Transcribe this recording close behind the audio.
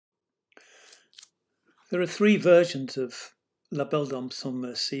There are three versions of La Belle Dame Sans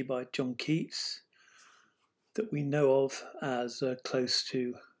Merci by John Keats that we know of as close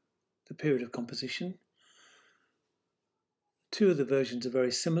to the period of composition. Two of the versions are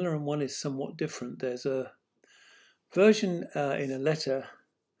very similar and one is somewhat different. There's a version in a letter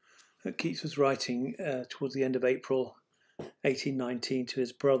that Keats was writing towards the end of April 1819 to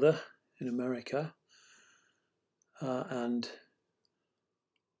his brother in America, and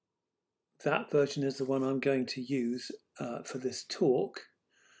that version is the one I'm going to use for this talk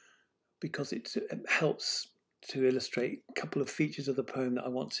because it helps to illustrate a couple of features of the poem that I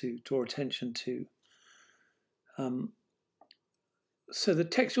want to draw attention to. So the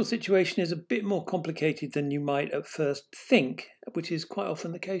textual situation is a bit more complicated than you might at first think, which is quite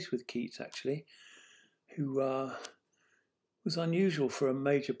often the case with Keats, actually, who was unusual for a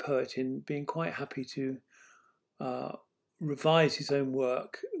major poet in being quite happy to revise his own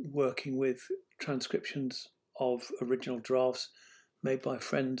work, working with transcriptions of original drafts made by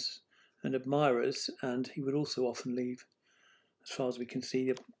friends and admirers, and he would also often leave, as far as we can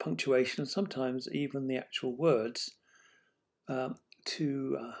see, the punctuation and sometimes even the actual words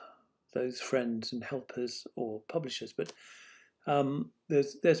to those friends and helpers or publishers. But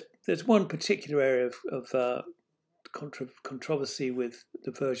there's one particular area of controversy with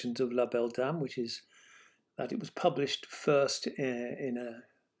the versions of La Belle Dame, which is that it was published first in a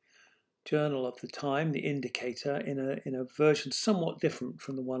journal of the time, The Indicator, in a version somewhat different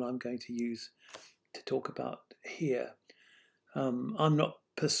from the one I'm going to use to talk about here. I'm not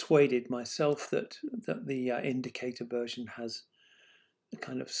persuaded myself that the Indicator version has a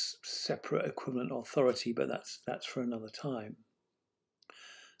kind of separate equivalent authority, but that's for another time.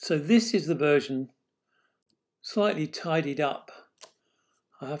 So this is the version, slightly tidied up,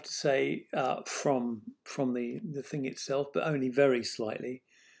 I have to say, from the thing itself, but only very slightly.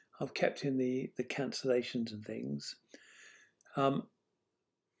 I've kept in the cancellations and things.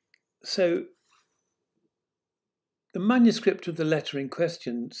 So the manuscript of the letter in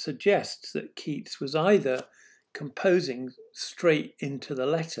question suggests that Keats was either composing straight into the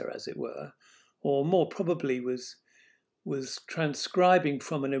letter, as it were, or more probably was transcribing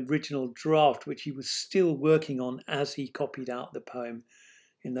from an original draft which he was still working on as he copied out the poem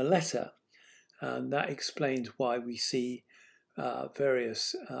in the letter. And that explains why we see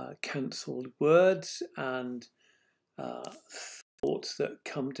various cancelled words and thoughts that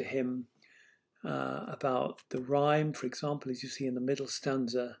come to him about the rhyme, for example, as you see in the middle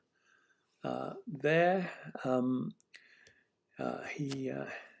stanza there. He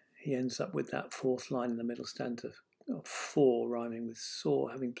ends up with that fourth line in the middle stanza of for, rhyming with saw,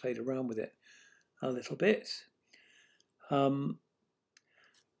 having played around with it a little bit.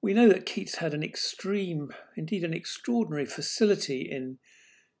 We know that Keats had an extreme, indeed an extraordinary facility in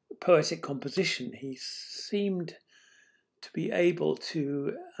poetic composition. He seemed to be able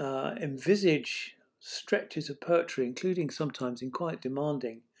to envisage stretches of poetry, including sometimes in quite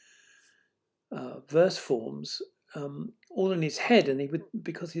demanding verse forms, all in his head, and he would,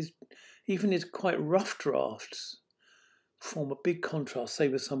 because even his quite rough drafts form a big contrast, say,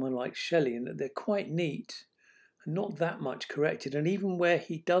 with someone like Shelley, in that they're quite neat and not that much corrected. And even where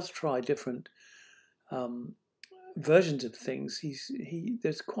he does try different versions of things,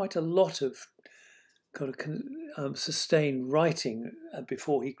 there's quite a lot of kind of sustained writing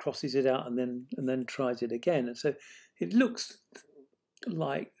before he crosses it out and then tries it again. And so it looks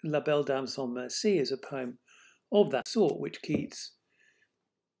like La Belle Dame Sans Merci is a poem of that sort, which Keats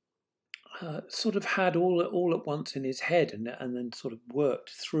sort of had all at once in his head, and then sort of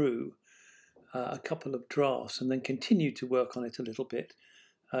worked through a couple of drafts, and then continued to work on it a little bit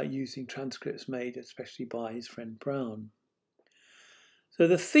using transcripts made especially by his friend Brown. So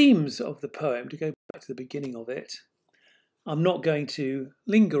the themes of the poem, to go back to the beginning of it, I'm not going to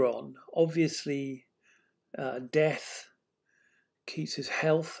linger on. Obviously, death, Keats's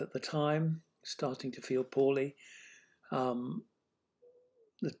health at the time, starting to feel poorly, the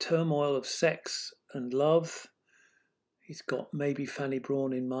turmoil of sex and love. He's got maybe Fanny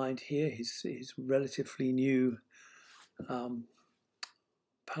Brawne in mind here, his relatively new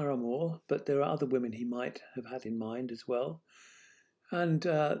paramour, but there are other women he might have had in mind as well. And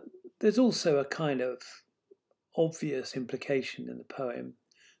there's also a kind of obvious implication in the poem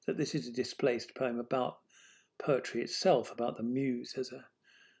that this is a displaced poem about poetry itself, about the muse as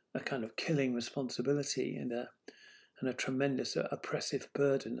a kind of killing responsibility and a tremendous oppressive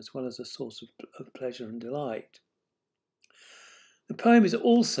burden, as well as a source of pleasure and delight. The poem is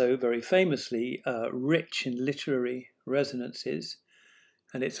also very famously rich in literary resonances,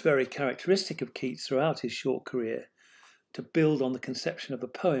 and it's very characteristic of Keats throughout his short career to build on the conception of a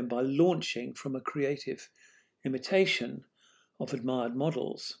poem by launching from a creative imitation of admired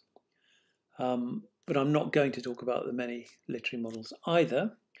models. But I'm not going to talk about the many literary models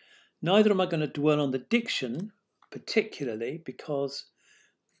either. Neither am I going to dwell on the diction particularly, because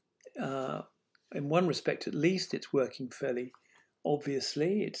in one respect at least it's working fairly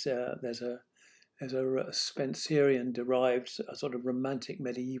obviously. There's a Spencerian derived a sort of romantic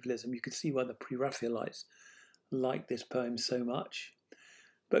medievalism. You could see why the Pre-Raphaelites liked this poem so much.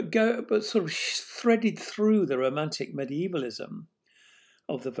 But sort of threaded through the romantic medievalism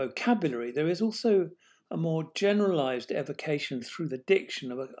of the vocabulary, there is also a more generalized evocation through the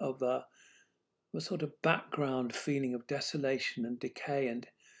diction of a sort of background feeling of desolation and decay and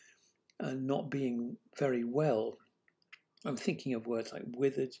not being very well. I'm thinking of words like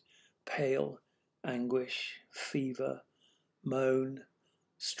withered, pale, anguish, fever, moan,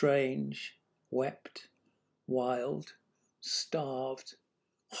 strange, wept, wild, starved,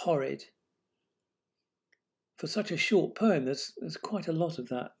 horrid. For such a short poem, there's quite a lot of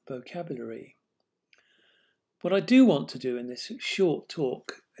that vocabulary. What I do want to do in this short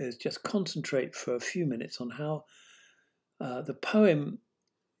talk is just concentrate for a few minutes on how the poem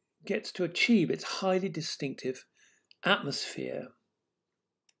gets to achieve its highly distinctive atmosphere.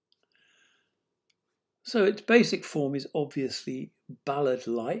 So its basic form is obviously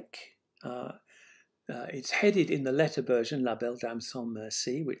ballad-like. It's headed in the letter version, La Belle Dame Sans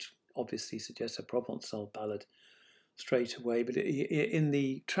Merci, which obviously suggests a Provençal ballad straight away. But in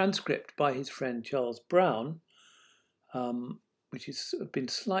the transcript by his friend Charles Brown, which has been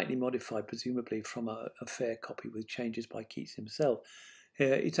slightly modified, presumably from a fair copy with changes by Keats himself,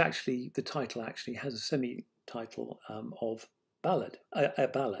 the title actually has a semi-title of ballad, a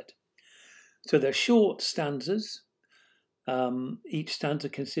ballad. So they're short stanzas, each stanza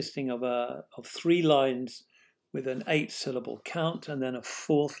consisting of 3 lines with an 8-syllable count, and then a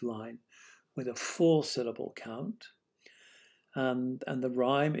 4th line with a 4-syllable count. And the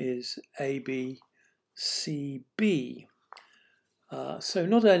rhyme is A, B, C, B. So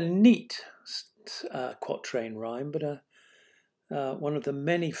not a neat quatrain rhyme, but one of the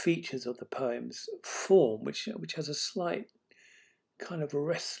many features of the poem's form, which has a slight kind of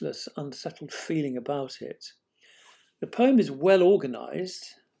restless, unsettled feeling about it. The poem is well organized.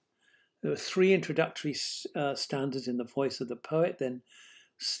 There are 3 introductory stanzas in the voice of the poet. Then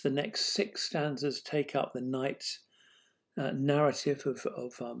the next 6 stanzas take up the knight's narrative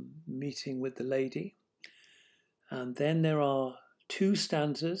of meeting with the lady. And then there are 2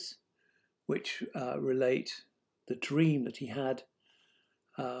 stanzas which relate the dream that he had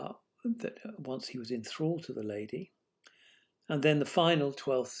that once he was enthralled to the lady. And then the final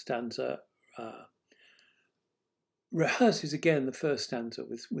 12th stanza rehearses again the first stanza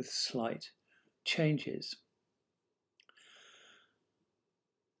with slight changes.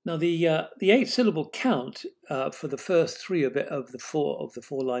 Now the 8-syllable count for the first 3 of the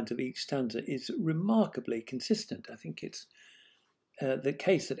 4 lines of each stanza is remarkably consistent. I think it's the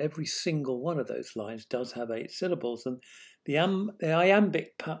case that every single one of those lines does have 8 syllables, and the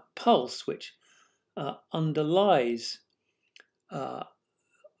iambic pulse, which underlies the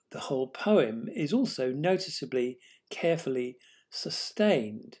whole poem, is also noticeably carefully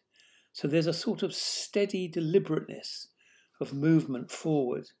sustained. So there's a sort of steady deliberateness of movement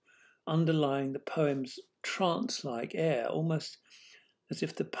forward, underlying the poem's trance-like air, almost as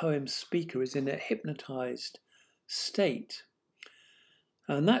if the poem's speaker is in a hypnotized state.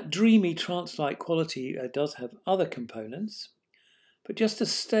 And that dreamy trance-like quality does have other components, but just to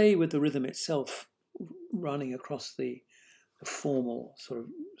stay with the rhythm itself running across the formal sort of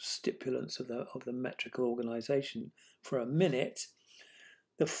stipulants of the metrical organization for a minute,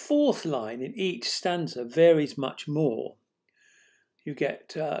 the 4th line in each stanza varies much more. You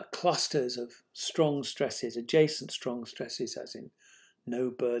get clusters of strong stresses, adjacent strong stresses, as in no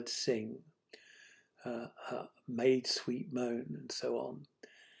birds sing, maid sweet moan, and so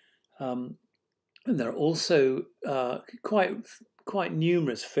on. And there are also quite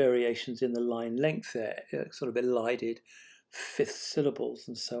numerous variations in the line length there, sort of elided 5th syllables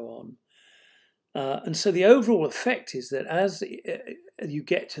and so on. And so the overall effect is that as you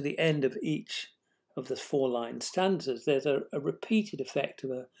get to the end of each of the 4-line stanzas, there's a repeated effect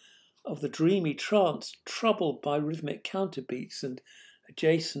of the dreamy trance troubled by rhythmic counterbeats and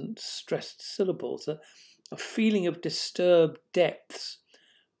adjacent stressed syllables, a feeling of disturbed depths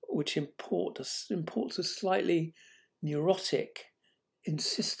which imports a slightly neurotic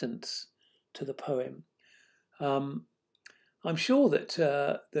insistence to the poem. I'm sure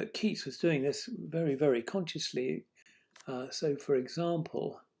that Keats was doing this very, very consciously. So, for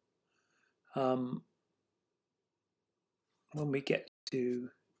example, when we get to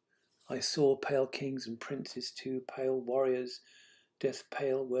I saw pale kings and princes too, pale warriors, death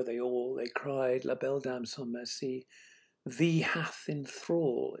pale were they all, they cried, La Belle Dame Sans Merci, thee hath in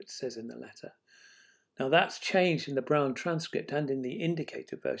thrall, it says in the letter. Now that's changed in the Brown transcript and in the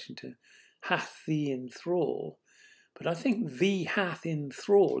indicator version to hath thee in thrall, but I think thee hath in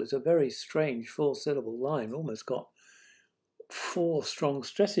thrall is a very strange four-syllable line, almost got 4 strong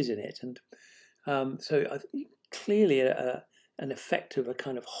stresses in it, and so I think clearly an effect of a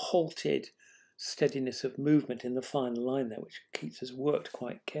kind of halted steadiness of movement in the final line there, which Keats has worked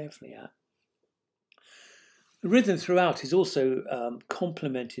quite carefully at. The rhythm throughout is also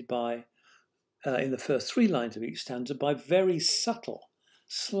complemented by, in the first 3 lines of each stanza, by very subtle,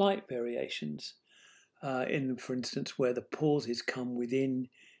 slight variations. For instance, where the pauses come within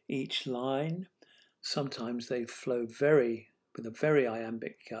each line. Sometimes they flow with a very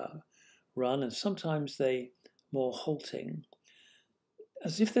iambic run, and sometimes they more halting,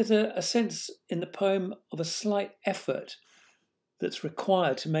 as if there's a sense in the poem of a slight effort that's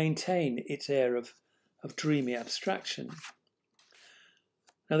required to maintain its air of dreamy abstraction.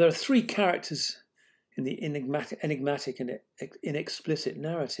 Now, there are 3 characters in the enigmatic and inexplicit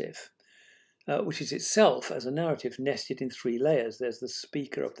narrative, which is itself, as a narrative, nested in 3 layers. There's the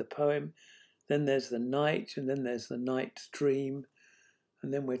speaker of the poem, then there's the night, and then there's the night's dream,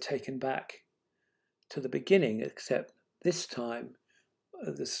 and then we're taken back to the beginning, except this time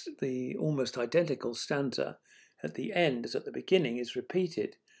the almost identical stanza at the end as at the beginning is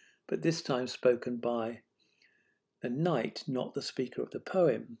repeated, but this time spoken by the night, not the speaker of the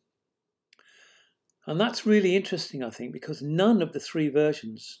poem. And that's really interesting, I think, because none of the 3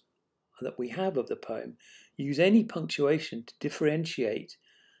 versions that we have of the poem use any punctuation to differentiate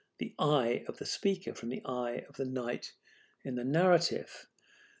the I of the speaker from the I of the night in the narrative.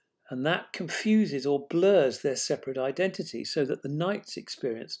 And that confuses or blurs their separate identity, so that the night's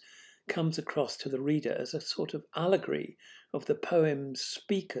experience comes across to the reader as a sort of allegory of the poem's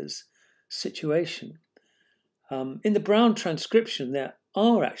speaker's situation. In the Brown transcription, there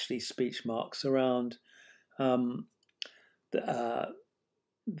are actually speech marks around the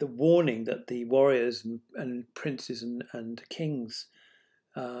warning that the warriors and princes and kings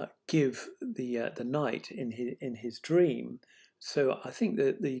give the knight in his dream. So I think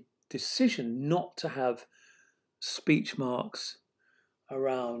that the decision not to have speech marks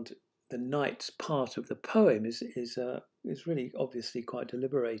around the knight's part of the poem is really obviously quite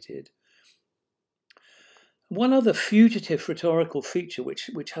deliberated. One other fugitive rhetorical feature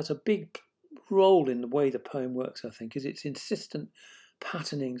which has a big role in the way the poem works, I think, is its insistent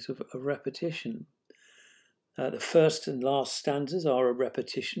patternings of repetition. The first and last stanzas are a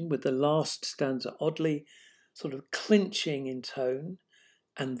repetition, with the last stanza oddly sort of clinching in tone,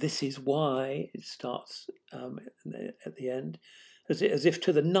 and this is why it starts at the end, as if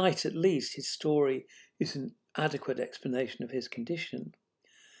to the knight at least his story is an adequate explanation of his condition.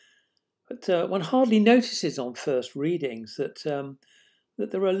 But one hardly notices on first readings that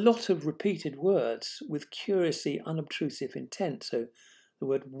there are a lot of repeated words with curiously unobtrusive intent. So the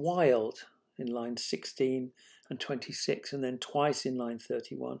word wild in line 16 and 26, and then twice in line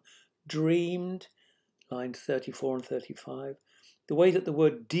 31, dreamed, lines 34 and 35. The way that the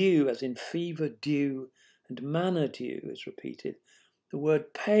word dew, as in fever dew and manna dew, is repeated. The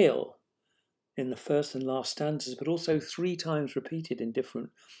word pale in the first and last stanzas, but also 3 times repeated in different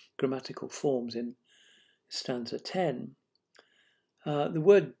grammatical forms in stanza 10. The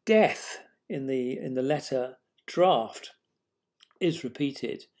word death in the letter draft is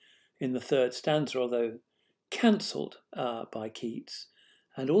repeated in the 3rd stanza, although cancelled by Keats,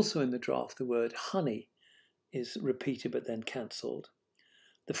 and also in the draft the word honey is repeated but then cancelled.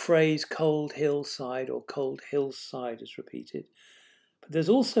 The phrase cold hillside or cold hillside is repeated, but there's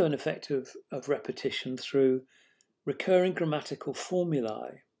also an effect of repetition through recurring grammatical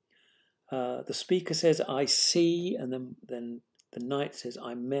formulae. The speaker says, I see, and then the knight says,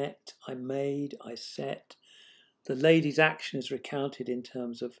 I met, I made, I set. The lady's action is recounted in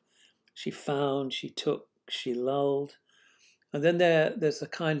terms of she found, she took, she lulled. And then there's a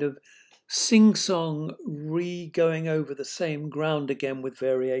kind of sing-song re-going over the same ground again with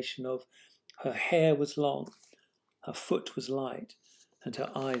variation of her hair was long, her foot was light, and her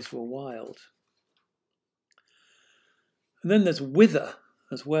eyes were wild. And then there's whither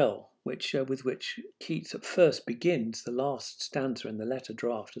as well, with which Keats at first begins the last stanza in the letter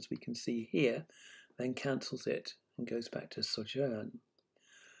draft, as we can see here, then cancels it and goes back to sojourn.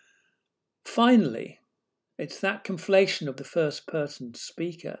 Finally, it's that conflation of the first person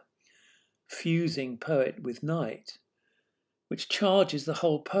speaker, fusing poet with knight, which charges the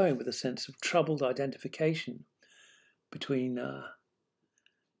whole poem with a sense of troubled identification. between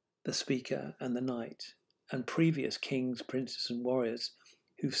the speaker and the knight, and previous kings, princes, and warriors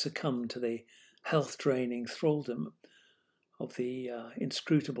who've succumbed to the health-draining thraldom of the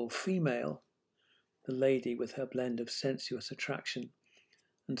inscrutable female, the lady with her blend of sensuous attraction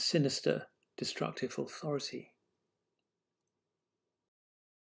and sinister, destructive authority.